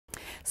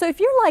So if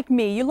you're like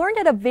me, you learned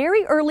at a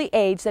very early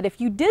age that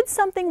if you did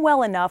something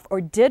well enough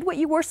or did what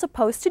you were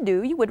supposed to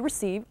do, you would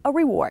receive a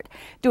reward.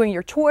 Doing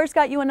your chores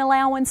got you an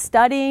allowance,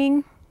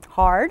 studying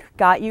hard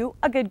got you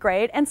a good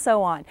grade, and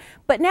so on.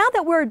 But now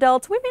that we're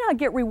adults, we may not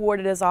get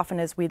rewarded as often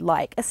as we'd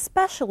like,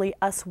 especially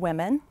us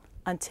women,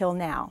 until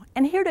now.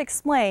 And here to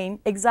explain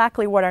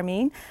exactly what I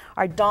mean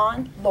are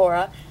Dawn,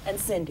 Laura, and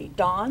Cindy.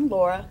 Dawn,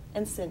 Laura,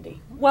 and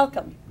Cindy.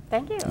 Welcome.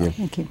 Thank you. Yeah.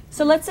 Thank you.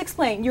 So let's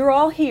explain. You're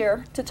all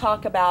here to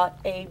talk about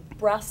a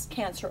breast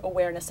cancer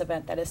awareness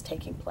event that is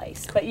taking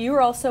place. But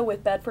you're also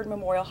with Bedford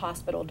Memorial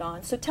Hospital,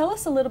 Dawn. So tell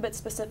us a little bit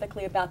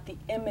specifically about the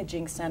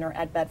imaging center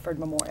at Bedford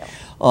Memorial.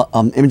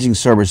 Imaging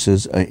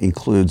services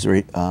includes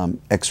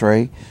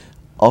X-ray,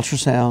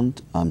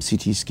 ultrasound,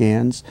 CT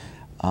scans,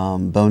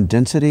 bone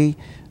density,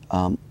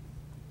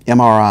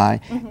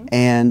 MRI,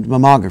 and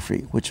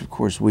mammography, which of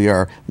course we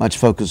are much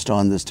focused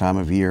on this time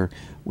of year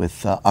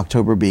with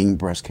October being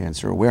Breast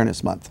Cancer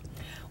Awareness Month.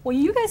 Well,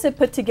 you guys have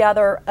put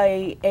together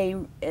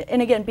and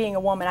again, being a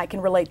woman, I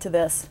can relate to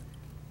this.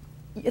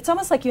 It's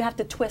almost like you have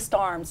to twist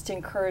arms to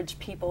encourage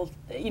people,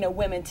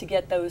 women to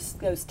get those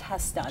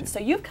tests done. So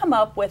you've come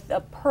up with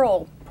a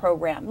Pearl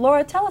program.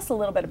 Laura, tell us a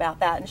little bit about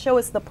that and show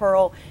us the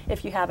Pearl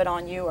if you have it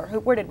on you, or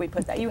where did we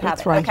put that? You have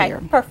it's it. Right okay,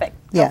 here. Perfect.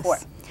 Yes. Go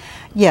for it.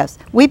 Yes.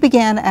 We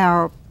began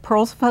our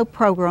Pearls of Hope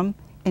program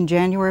in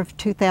January of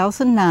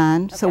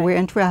 2009, so we're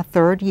into our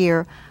third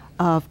year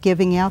of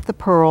giving out the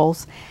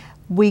pearls.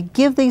 We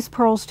give these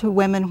pearls to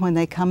women when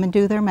they come and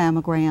do their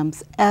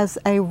mammograms as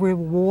a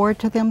reward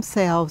to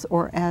themselves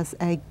or as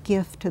a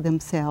gift to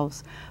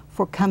themselves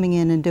for coming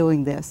in and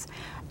doing this.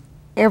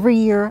 Every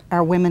year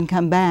our women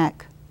come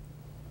back,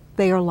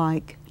 they are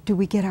like, do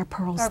we get our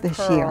pearls this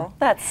year?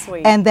 That's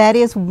sweet. And that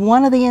is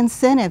one of the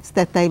incentives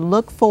that they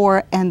look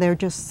for, and they're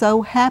just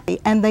so happy.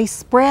 And they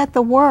spread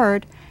the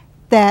word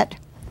that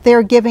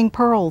they're giving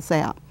pearls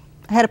out.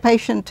 I had a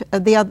patient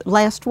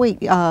last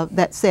week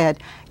that said,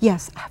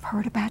 yes, I've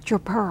heard about your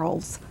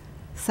pearls.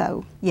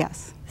 So,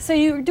 yes. So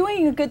you're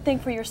doing a good thing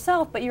for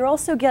yourself, but you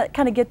also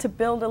kind of get to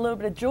build a little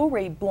bit of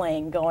jewelry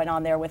bling going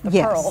on there with the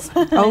pearls.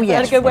 Oh,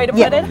 yes. Is that a good way to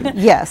put it?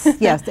 Yes,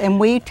 yes. And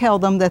we tell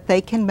them that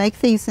they can make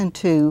these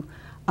into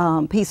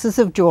pieces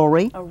of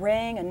jewelry. A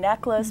ring, a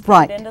necklace,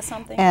 right, put it into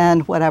something.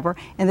 And whatever.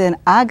 And then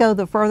I go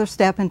the further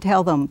step and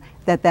tell them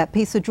that that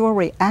piece of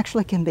jewelry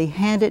actually can be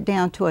handed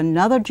down to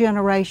another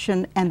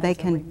generation, and they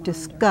can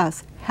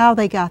discuss how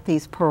they got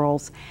these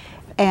pearls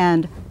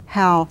and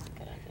how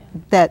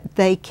that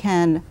they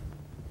can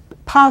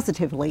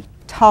positively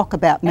talk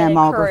about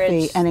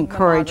mammography and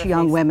encourage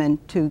young women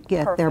to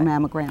get their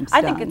mammograms done.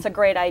 I think it's a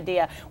great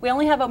idea. We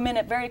only have a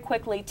minute. Very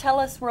quickly, tell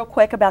us real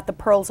quick about the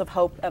Pearls of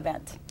Hope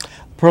event.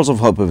 Pearls of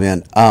Hope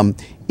event.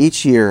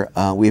 Each year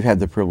we've had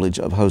the privilege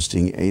of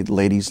hosting a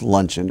ladies'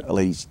 luncheon, a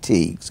ladies'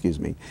 tea, excuse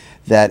me,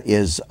 that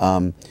is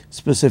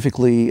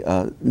specifically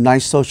a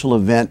nice social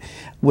event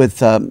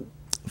with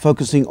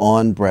focusing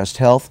on breast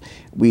health.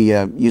 We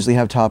usually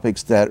have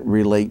topics that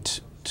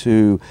relate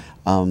to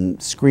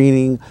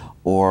screening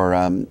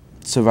or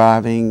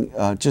surviving,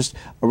 just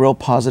a real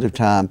positive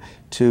time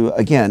to,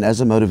 again,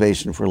 as a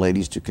motivation for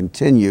ladies to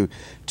continue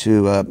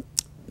to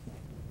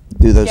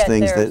do those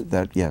things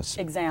yes.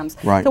 Exams.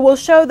 Right. So we'll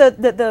show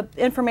the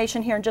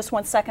information here in just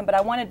one second, but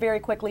I wanted very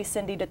quickly,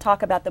 Cindy, to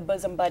talk about the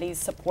Bosom Buddies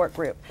support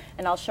group,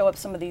 and I'll show up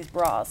some of these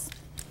bras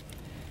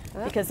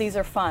because these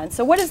are fun.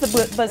 So what is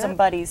the Bosom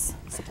Buddies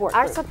support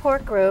group? Our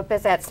support group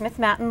is at Smith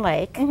Mountain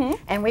Lake,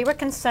 and we were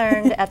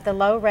concerned at the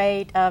low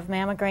rate of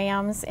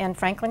mammograms in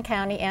Franklin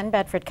County and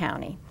Bedford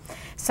County.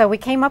 So we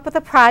came up with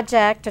a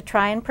project to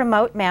try and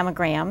promote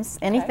mammograms,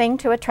 anything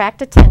to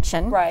attract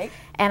attention. Right.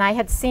 And I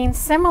had seen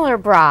similar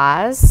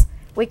bras.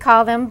 We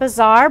call them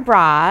bizarre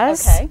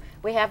bras. Okay.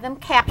 We have them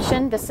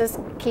captioned. This is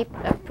keep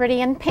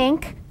pretty in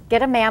pink,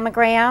 get a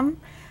mammogram,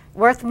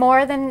 worth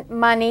more than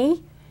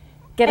money,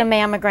 get a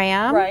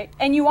mammogram. Right.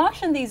 And you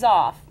auction these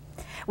off.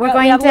 We're we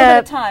going have a to little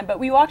bit of time, but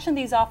we auction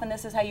these off, and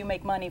this is how you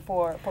make money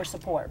for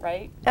support,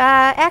 right?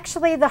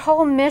 Actually, the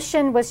whole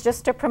mission was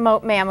just to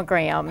promote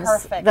mammograms.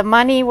 Perfect. The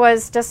money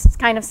was just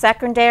kind of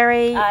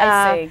secondary.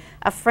 I see.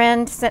 A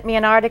friend sent me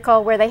an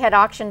article where they had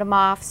auctioned them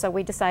off, so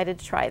we decided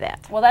to try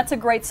that. Well, that's a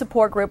great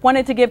support group.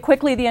 Wanted to give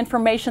quickly the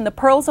information. The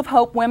Pearls of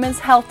Hope Women's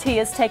Health Tea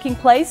is taking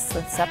place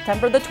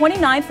September the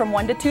 29th from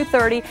 1 to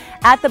 2:30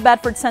 at the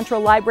Bedford Central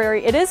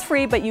Library. It is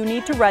free, but you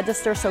need to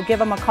register, so give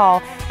them a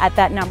call at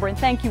that number. And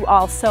thank you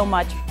all so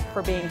much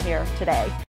for being here today.